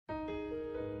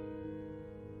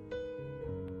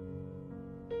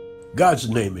God's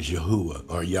name is Yahuwah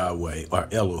or Yahweh or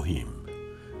Elohim.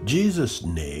 Jesus'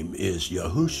 name is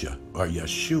Yahusha or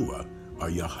Yeshua or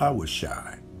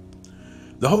Yahawashai.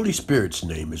 The Holy Spirit's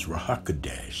name is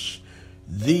Rahakadesh.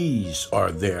 These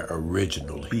are their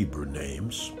original Hebrew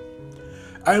names.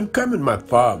 I am come in my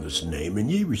Father's name,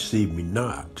 and ye receive me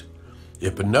not.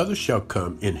 If another shall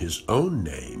come in his own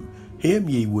name, him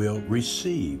ye will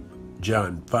receive.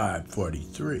 John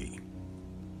 5:43.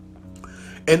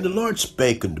 And the Lord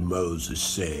spake unto Moses,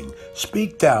 saying,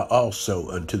 Speak thou also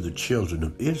unto the children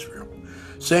of Israel,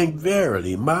 saying,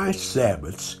 Verily my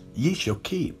Sabbaths ye shall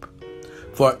keep,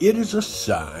 for it is a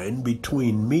sign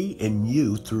between me and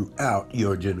you throughout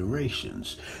your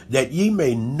generations, that ye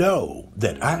may know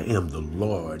that I am the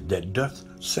Lord that doth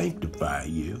sanctify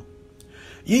you.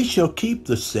 Ye shall keep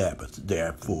the Sabbath,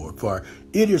 therefore, for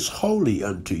it is holy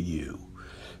unto you.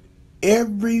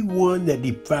 Every one that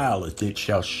defileth it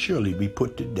shall surely be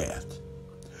put to death.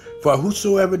 For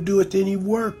whosoever doeth any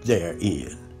work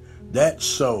therein, that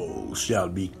soul shall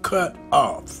be cut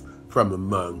off from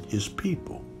among his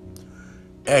people.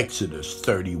 Exodus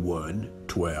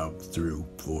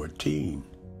 31:12-14.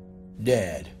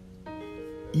 Dad,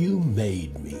 you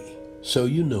made me, so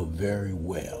you know very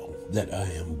well that I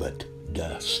am but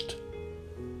dust.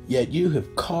 Yet you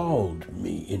have called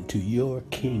me into your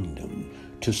kingdom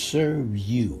to serve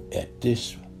you at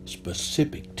this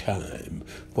specific time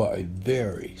for a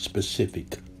very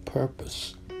specific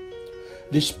purpose.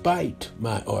 Despite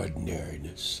my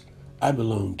ordinariness, I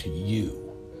belong to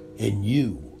you, and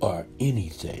you are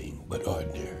anything but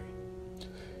ordinary.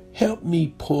 Help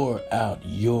me pour out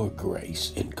your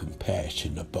grace and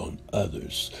compassion upon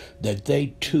others, that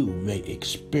they too may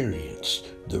experience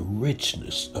the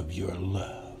richness of your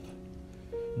love.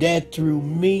 Dad, through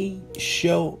me,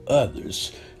 show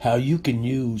others how you can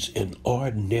use an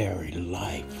ordinary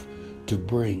life to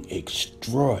bring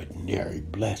extraordinary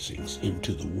blessings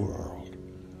into the world.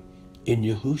 In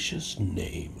Yahusha's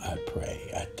name I pray.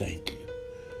 I thank you.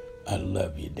 I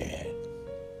love you, Dad.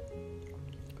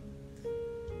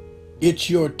 It's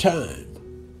your time.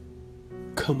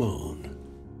 Come on.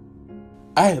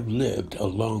 I have lived a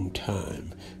long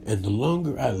time, and the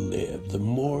longer I live, the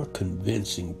more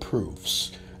convincing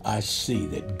proofs I see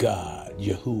that God,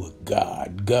 Yahuwah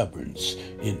God, governs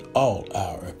in all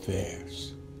our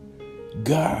affairs.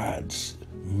 God's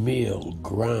mill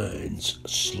grinds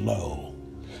slow,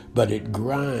 but it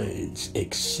grinds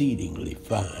exceedingly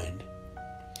fine.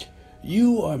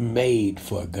 You are made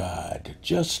for God,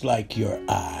 just like your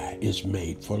eye is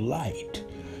made for light.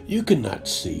 You cannot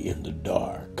see in the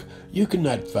dark. You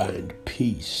cannot find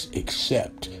peace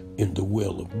except in the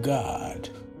will of God.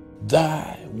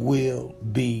 Thy will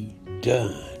be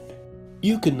done.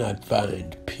 You cannot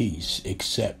find peace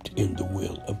except in the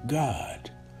will of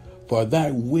God, for thy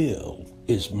will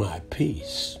is my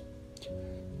peace.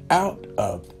 Out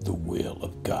of the will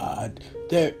of God,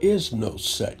 there is no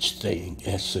such thing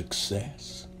as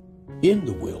success. In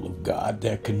the will of God,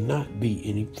 there cannot be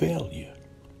any failure.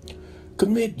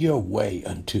 Commit your way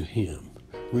unto him.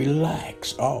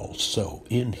 Relax also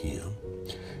in him,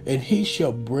 and he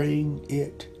shall bring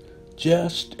it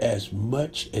just as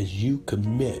much as you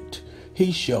commit.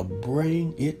 He shall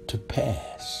bring it to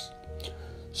pass.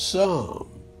 Psalm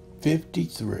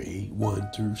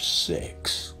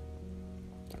 53:1-6.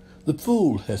 The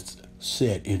fool hath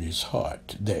said in his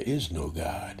heart, There is no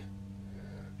God.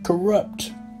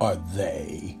 Corrupt are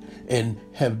they, and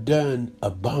have done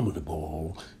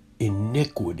abominable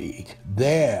iniquity.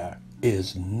 There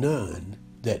is none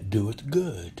that doeth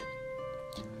good.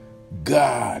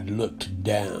 God looked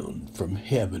down from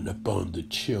heaven upon the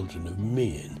children of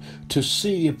men to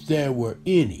see if there were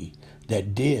any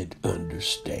that did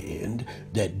understand,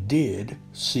 that did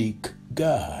seek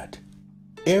God.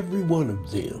 Every one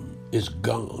of them is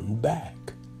gone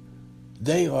back.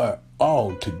 They are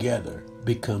altogether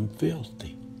become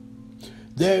filthy.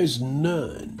 There is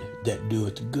none that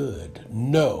doeth good,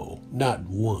 no, not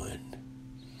one.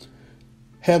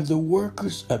 Have the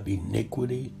workers of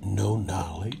iniquity no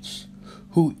knowledge,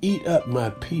 who eat up my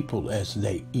people as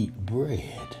they eat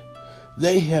bread?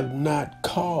 They have not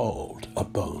called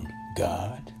upon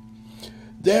God.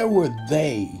 There were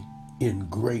they in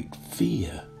great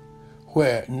fear,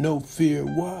 where no fear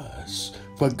was,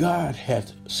 for God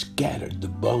hath scattered the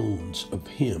bones of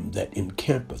him that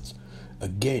encampeth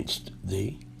against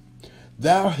thee.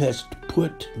 Thou hast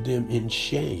put them in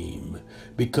shame,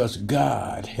 because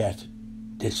God hath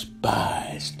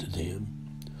despised them.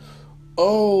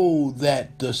 Oh,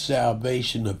 that the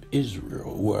salvation of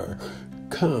Israel were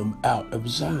come out of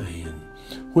Zion,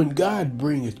 when God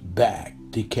bringeth back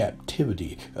the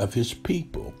captivity of his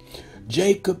people.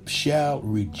 Jacob shall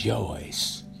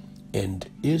rejoice, and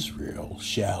Israel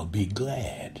shall be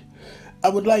glad. I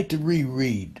would like to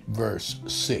reread verse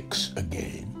 6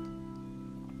 again.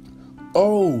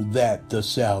 Oh, that the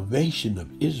salvation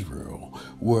of Israel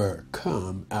were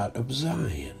come out of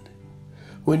Zion.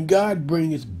 When God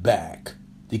bringeth back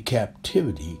the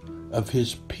captivity of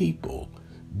his people,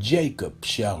 Jacob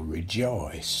shall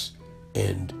rejoice,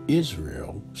 and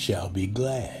Israel shall be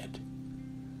glad.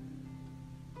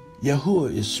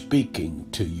 Yahuwah is speaking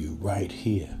to you right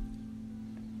here.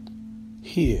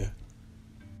 Here.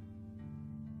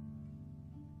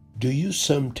 Do you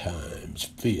sometimes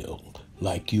feel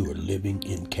like you are living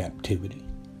in captivity?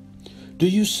 Do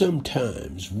you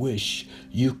sometimes wish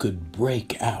you could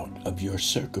break out of your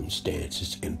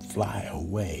circumstances and fly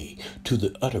away to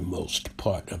the uttermost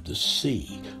part of the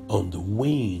sea on the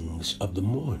wings of the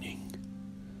morning?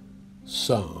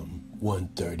 Psalm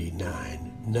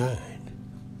 139:9.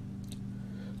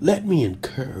 Let me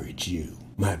encourage you,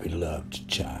 my beloved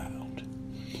child.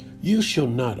 You shall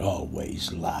not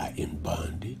always lie in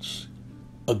bondage.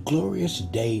 A glorious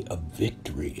day of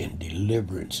victory and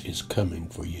deliverance is coming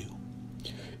for you.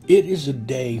 It is a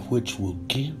day which will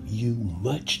give you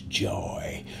much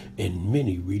joy and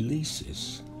many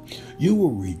releases. You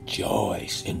will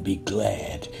rejoice and be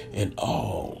glad, and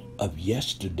all of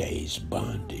yesterday's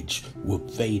bondage will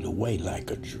fade away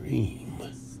like a dream.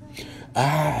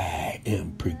 I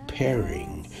am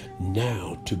preparing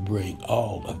now to bring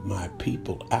all of my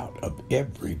people out of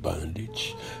every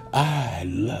bondage. I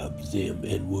love them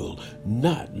and will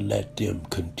not let them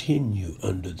continue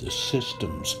under the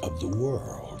systems of the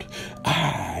world.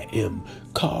 I am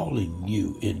calling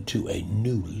you into a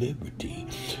new liberty.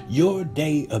 Your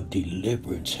day of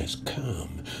deliverance has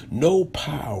come. No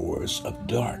powers of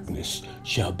darkness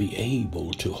shall be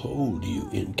able to hold you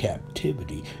in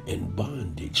captivity and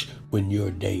bondage when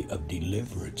your day of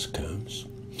deliverance comes.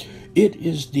 It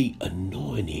is the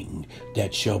anointing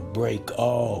that shall break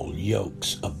all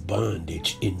yokes of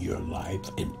bondage in your life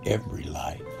and every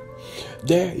life.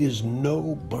 There is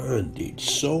no bondage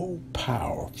so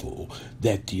powerful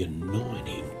that the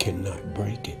anointing cannot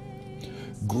break it.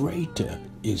 Greater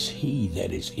is he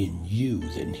that is in you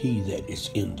than he that is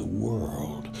in the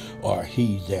world, or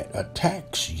he that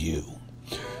attacks you.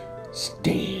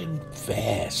 Stand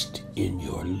fast in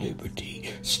your liberty.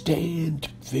 Stand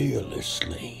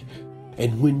fearlessly.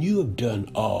 And when you have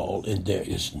done all and there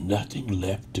is nothing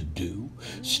left to do,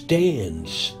 stand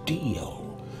still.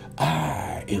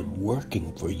 I am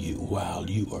working for you while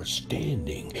you are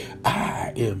standing.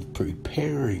 I am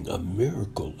preparing a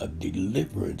miracle of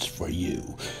deliverance for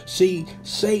you. See,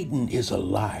 Satan is a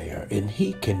liar, and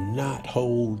he cannot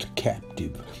hold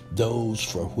captive those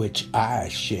for which I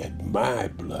shed my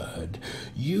blood.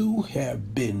 You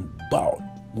have been bought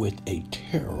with a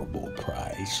terrible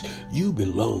price. You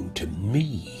belong to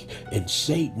me, and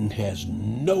Satan has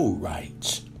no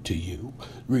rights to you.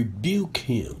 Rebuke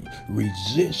him,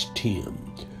 resist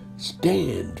him,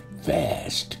 stand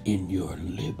fast in your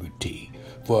liberty,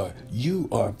 for you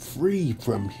are free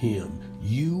from him.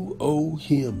 You owe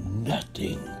him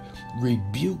nothing.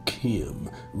 Rebuke him,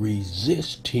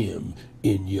 resist him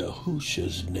in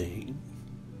Yahusha's name.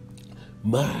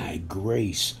 My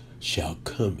grace shall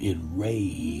come in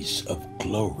rays of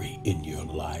glory in your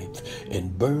life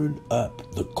and burn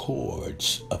up the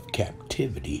cords of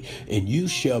captivity, and you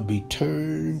shall be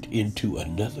turned into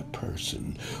another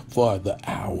person, for the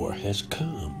hour has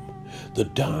come. The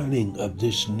dawning of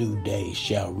this new day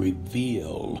shall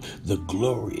reveal the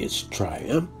glorious,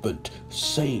 triumphant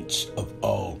saints of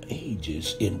all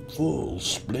ages in full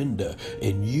splendor,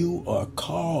 and you are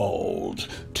called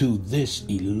to this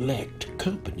elect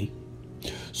company.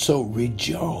 So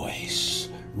rejoice,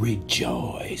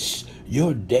 rejoice.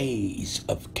 Your days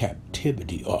of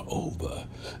captivity are over.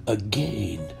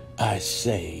 Again, I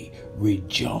say,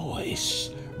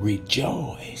 rejoice,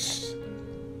 rejoice.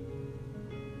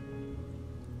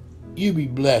 You be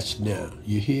blessed now,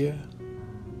 you hear?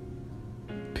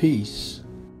 Peace.